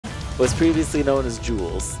was previously known as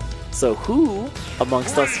Jules. So who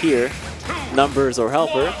amongst us here, Numbers or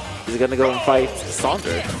HelpR, is going to go and fight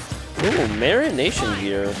Sonder? Ooh, Marination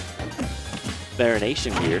Gear.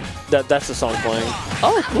 Marination Gear? That's the song playing.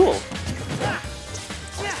 Oh, cool.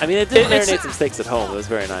 I mean, it did marinate some steaks at home. It was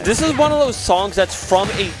very nice. This is one of those songs that's from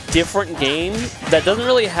a different game that doesn't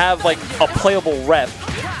really have, like, a playable rep,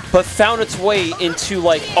 but found its way into,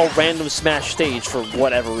 like, a random Smash stage for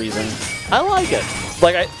whatever reason. I like it.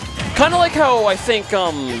 Like, kind of like how I think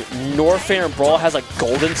Norfair and Brawl has, like,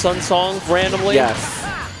 Golden Sun songs randomly. Yes.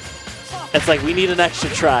 It's like, we need an extra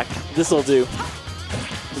track. This will do.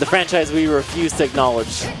 The franchise we refuse to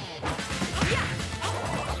acknowledge.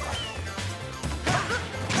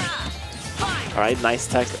 Alright, nice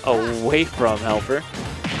tech away from HelpR.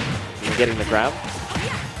 He's getting the grab.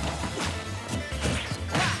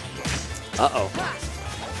 Uh-oh.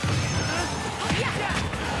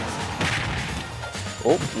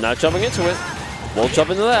 Oh, not jumping into it. We'll jump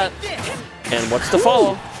into that. And what's the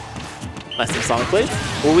follow? Nice some Sonic Blade.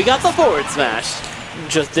 Well, we got the forward smash.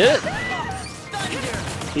 Just did it.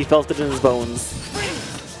 He felt it in his bones.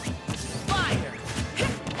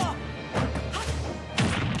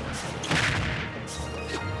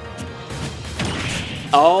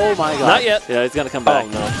 Oh my god. Not yet. Yeah, he's gonna come back. Oh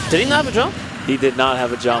no. Did he not have a jump? He did not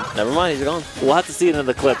have a jump. Never mind, he's gone. We'll have to see it in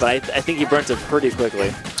the clip, but I think he burnt it pretty quickly.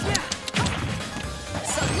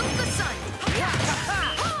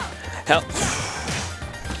 Hell.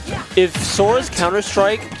 If Sora's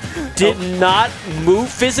Counter-Strike did not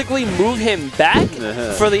physically move him back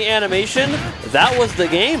for the animation, that was the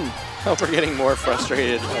game. Oh, we're getting more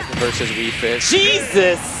frustrated versus Wii Fit.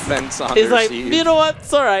 Jesus! Than Saunders. He's like, you know what?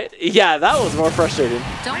 It's alright. Yeah, that was more frustrating.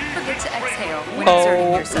 Don't forget to exhale when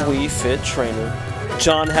exerting yourself. Wii Fit trainer.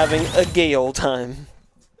 John having a gay old time.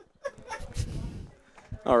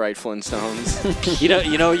 All right, Flintstones.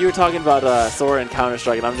 you know, you were talking about Sora and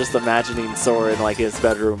Counter-Strike, and I'm just imagining Sora in like his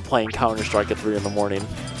bedroom playing Counter-Strike at 3 in the morning.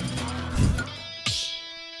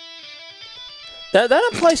 That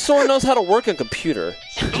implies Sora knows how to work a computer.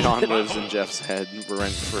 John lives in Jeff's head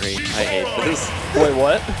rent-free. I hate this. Wait,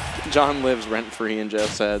 what? John lives rent-free in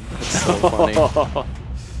Jeff's head. It's so funny.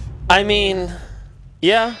 I mean,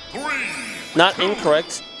 yeah, not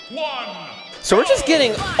incorrect. So we're just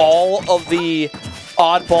getting all of the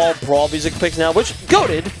oddball Brawl music picks now, which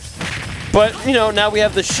goated. But, you know, now we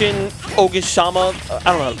have the Shin Ogashama, I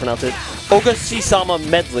don't know how to pronounce it, Ogashisama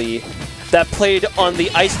medley that played on the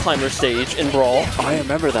Ice Climber stage in Brawl. Oh, I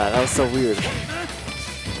remember that. That was so weird.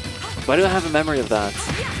 Why do I have a memory of that?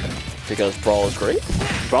 Because Brawl is great.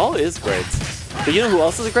 Brawl is great. But you know who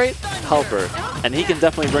else is great? HelpR. And he can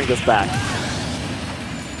definitely bring us back.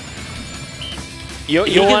 You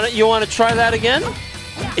want to try that again?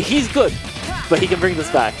 He's good, but he can bring this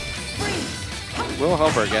back. Will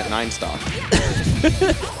HelpR get 9 stock?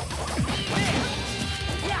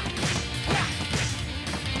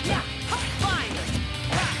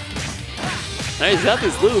 Now he's got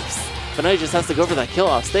these loops, but now he just has to go for that kill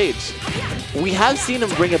off stage. We have seen him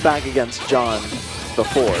bring it back against John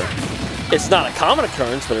before. It's not a common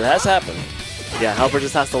occurrence, but it has happened. Yeah, HelpR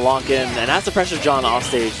just has to lock in and has to pressure John off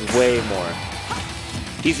stage way more.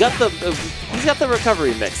 He's got the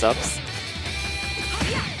recovery mix-ups.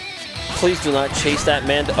 Please do not chase that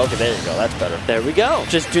man. Okay, there you go. That's better. There we go.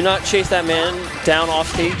 Just do not chase that man down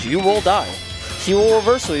off stage. You will die. He will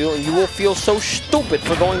reversal you, and you will feel so stupid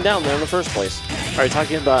for going down there in the first place. Are you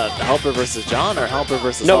talking about HelpR versus John or HelpR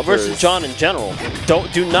versus No, HelpR's? versus John in general.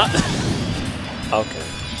 Do not. Okay.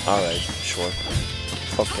 All right. Sure.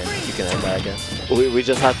 Okay. You can end that, I guess. We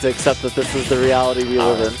just have to accept that this is the reality we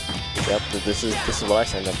live in. Yep. This is what I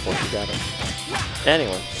signed up for. You got it.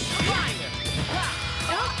 Anyway.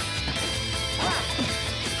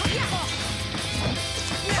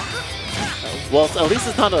 Well, at least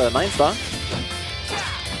it's not a 9 stock.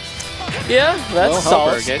 Yeah, that's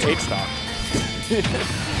solid. Get 8 stock.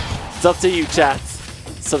 It's up to you, chat.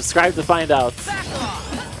 Subscribe to find out.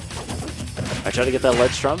 I try to get that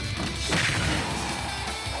ledge strum.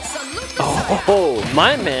 Oh,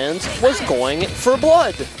 my man's was going for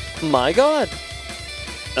blood. My God.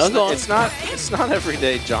 It's not every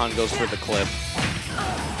day John goes for the clip.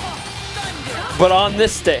 But on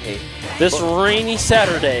this day, this rainy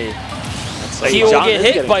Saturday, Like, he will John get is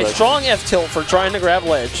hit getting by clipped. strong F-tilt for trying to grab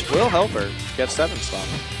ledge. Will HelpR get 7 stock?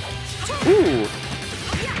 Ooh.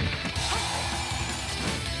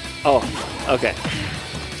 Oh, okay.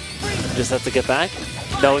 Just have to get back?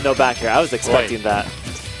 No back here. I was expecting that.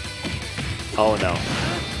 Oh, no.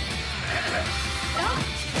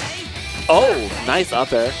 Oh, nice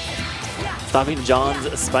up air. Stopping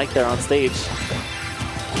John's spike there on stage.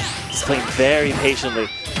 Just playing very patiently.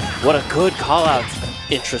 What a good call out.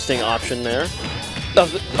 Interesting option there.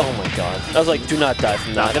 That was, oh my god. I was like, do not die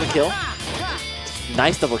from Not that. gonna kill.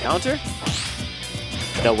 Nice double counter.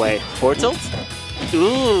 No way. Forward tilt?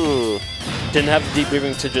 Ooh. Didn't have the deep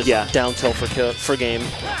breathing to just down tilt for game.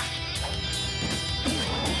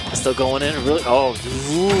 Still going in. Really? Oh.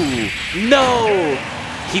 Ooh. No!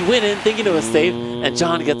 He went in thinking it was safe, and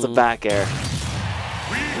John gets a back air.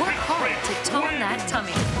 Work hard to tone that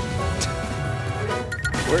tummy.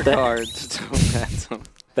 Work hard to tone that tummy.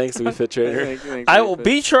 Thanks, WeFit Trainer. I will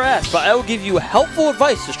beat your ass, but I will give you helpful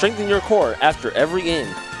advice to strengthen your core after every game.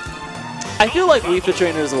 I feel like WeFit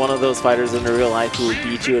Trainer is one of those fighters in real life who would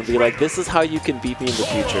beat you and be like, this is how you can beat me in the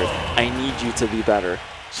future. I need you to be better.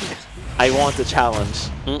 I want a challenge.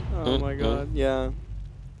 Oh my god, yeah.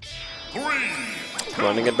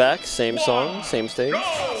 Running it back, same song, same stage.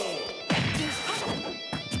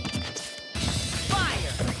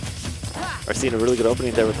 We're seeing a really good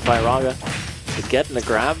opening there with the Fire Raga. To get in the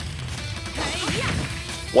grab.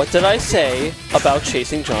 What did I say about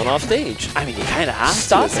chasing John off stage? I mean, you kind of have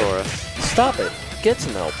Stop to, Sora. Stop it. Get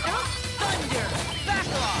some help.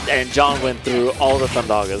 And John went through all the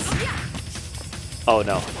Thundagas. Oh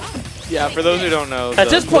no. Yeah, for those who don't know, at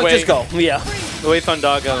this point, just go. Yeah. The way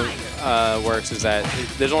Thundaga works is that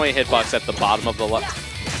there's only a hitbox at the bottom of the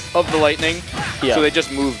lightning, so they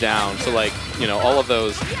just move down. So like, you know, all of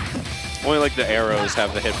those, only like the arrows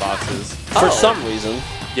have the hitboxes. For some reason.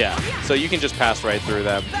 Yeah, so you can just pass right through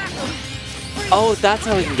them. Oh, that's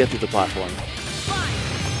how we can get through the platform.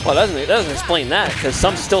 Well, that doesn't explain that, because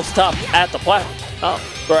some still stop at the platform.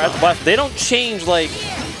 Or at the platform. They don't change, like,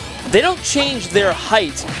 they don't change their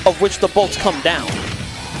height of which the bolts come down.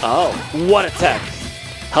 Oh, what a tech.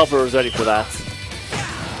 HelpR was ready for that.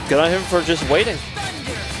 Good on him for just waiting.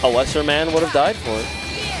 A lesser man would have died for it.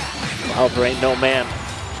 HelpR ain't no man.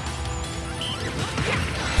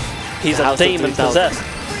 He's a demon possessed.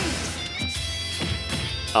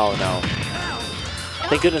 Oh no.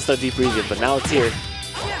 Thank goodness no deep breathing, but now it's here.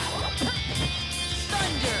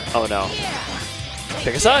 Oh no.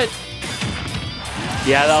 Pick a side.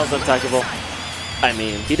 Yeah, that was untouchable. I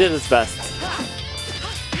mean, he did his best.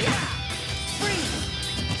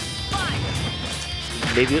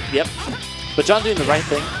 Maybe, yep. But John doing the right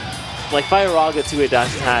thing. Like, Fire Raga 2-way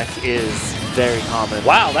dash attack is very common.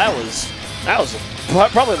 Wow, that was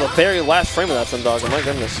probably the very last frame of that Thundaga. My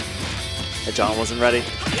goodness. And John wasn't ready.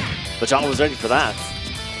 But John was ready for that.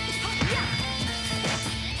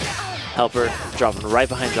 HelpR dropping right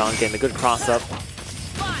behind John, getting a good cross up.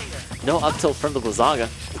 No up tilt from the Blizzaga.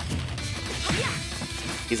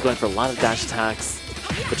 He's going for a lot of dash attacks.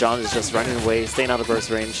 But John is just running away, staying out of burst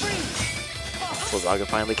range. Blizzaga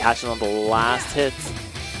finally catching on the last hit.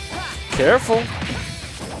 Careful.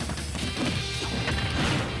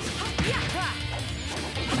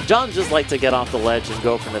 John just like to get off the ledge and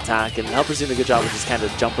go for an attack, and HelpR's doing a good job of just kind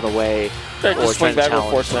of jumping away. Or just swing back with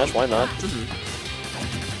force smash, why not?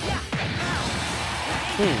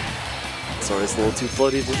 Sora's a little too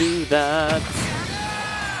floaty to do that.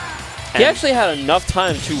 He actually had enough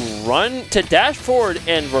time to dash forward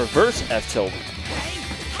and reverse F-tilt.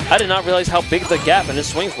 I did not realize how big the gap in his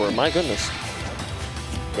swings were, my goodness.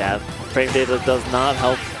 Yeah, frame data does not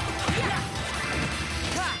help.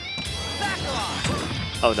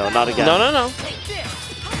 Oh no, not again. No, no, no.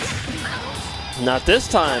 Not this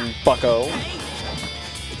time, bucko.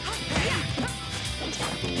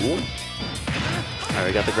 Ooh. Alright,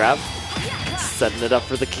 we got the grab. Setting it up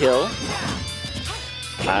for the kill.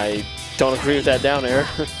 I don't agree with that down air.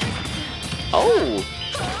 Oh!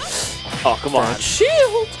 Oh, come on. That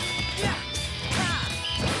shield!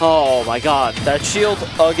 Oh my god. That shield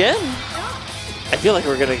again? I feel like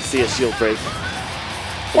we're going to see a shield break.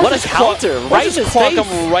 What a counter! Right in his face!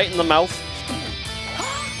 Him right in the mouth.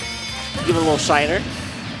 Give it a little shiner.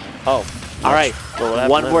 Oh. Alright,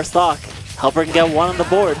 one more stock. HelpR can get one on the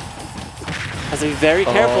board. Has to be very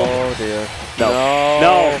careful. Oh dear. No.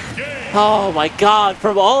 No. Oh my god,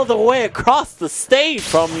 from all the way across the stage.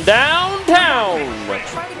 From downtown.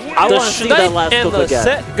 I want to see that last clip again. And the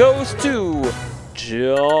set goes to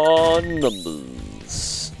John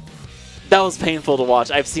Numbers. That was painful to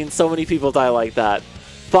watch. I've seen so many people die like that.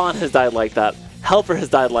 Fawn has died like that. HelpR has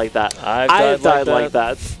died like that. I've died like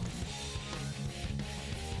that.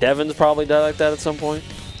 Devin's probably died like that at some point.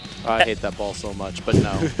 I hate that ball so much, but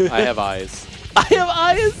no, I have eyes. I have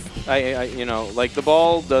eyes? I you know, like, the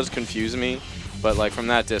ball does confuse me, but, like, from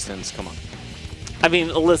that distance, come on. I mean,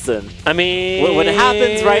 listen. I mean, when it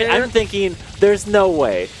happens, right, I'm thinking, there's no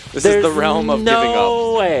way. This is the realm of giving up.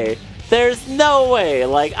 No way. There's no way.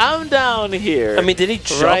 Like, I'm down here. I mean, did he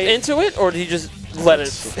jump into it, or did he just let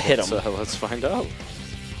it hit him? Let's find out.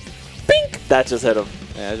 That just hit him.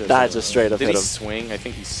 Yeah, that just straight up hit him. Did he swing? I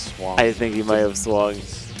think he swung. I think he might have swung.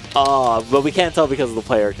 Oh, but we can't tell because of the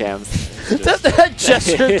player cams. that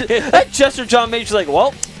gesture John made, she's like,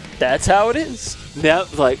 well, that's how it is.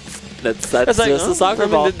 Yep, like, that's like, just a soccer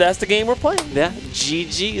ball. That's the game we're playing. Yeah,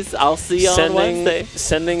 GG's. I'll see you on Wednesday.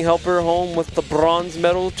 Sending HelpR home with the bronze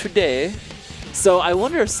medal today. So I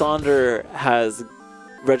wonder if Sonder has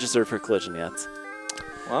registered for Collision yet.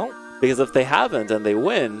 Well, because if they haven't and they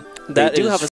win, that they do is have a